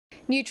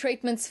New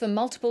treatments for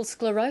multiple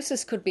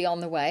sclerosis could be on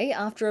the way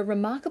after a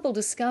remarkable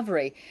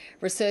discovery.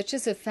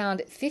 Researchers have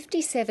found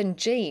 57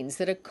 genes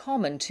that are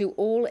common to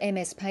all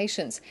MS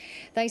patients.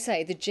 They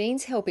say the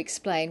genes help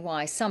explain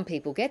why some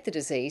people get the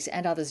disease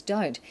and others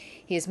don't.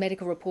 Here's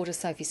medical reporter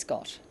Sophie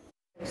Scott.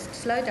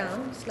 Slow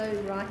down, slow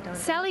right down.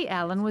 Sally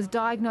Allen was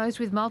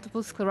diagnosed with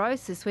multiple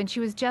sclerosis when she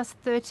was just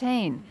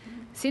 13.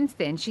 Since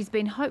then, she's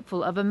been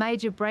hopeful of a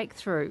major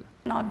breakthrough.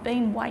 I've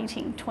been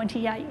waiting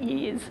 28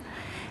 years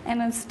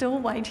and I'm still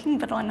waiting,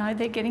 but I know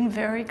they're getting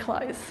very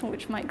close,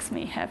 which makes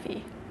me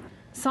happy.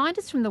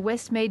 Scientists from the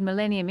Westmead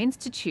Millennium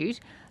Institute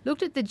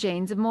looked at the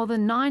genes of more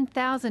than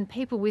 9,000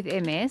 people with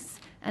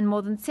MS and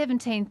more than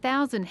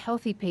 17,000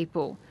 healthy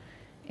people.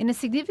 In a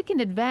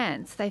significant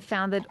advance, they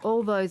found that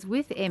all those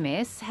with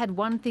MS had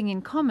one thing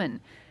in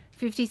common: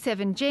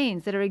 57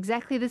 genes that are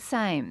exactly the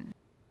same.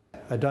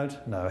 I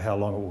don't know how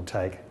long it will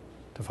take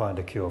to find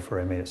a cure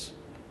for MS,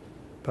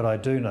 but I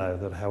do know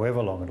that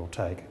however long it will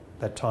take,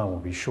 that time will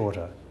be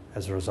shorter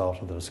as a result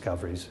of the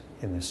discoveries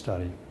in this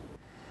study.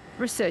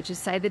 Researchers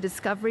say the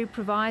discovery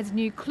provides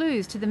new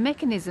clues to the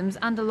mechanisms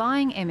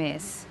underlying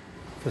MS.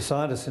 For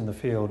scientists in the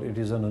field, it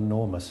is an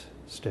enormous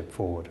step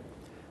forward.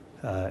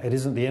 It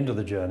isn't the end of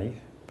the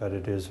journey, but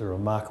it is a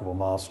remarkable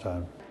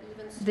milestone.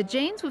 The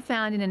genes were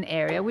found in an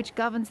area which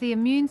governs the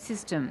immune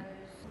system.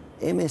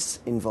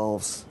 MS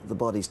involves the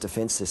body's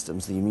defence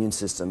systems, the immune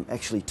system,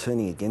 actually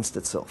turning against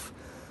itself.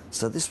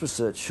 So this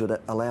research should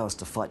allow us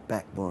to fight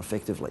back more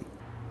effectively.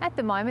 At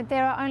the moment,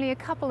 there are only a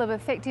couple of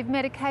effective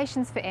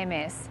medications for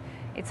MS.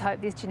 It's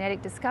hoped this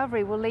genetic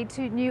discovery will lead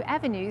to new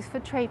avenues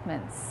for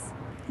treatments.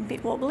 A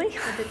bit wobbly.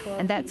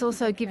 And that's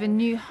also given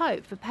new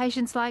hope for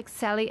patients like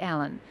Sally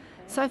Allen.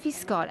 Sophie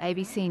Scott,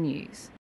 ABC News.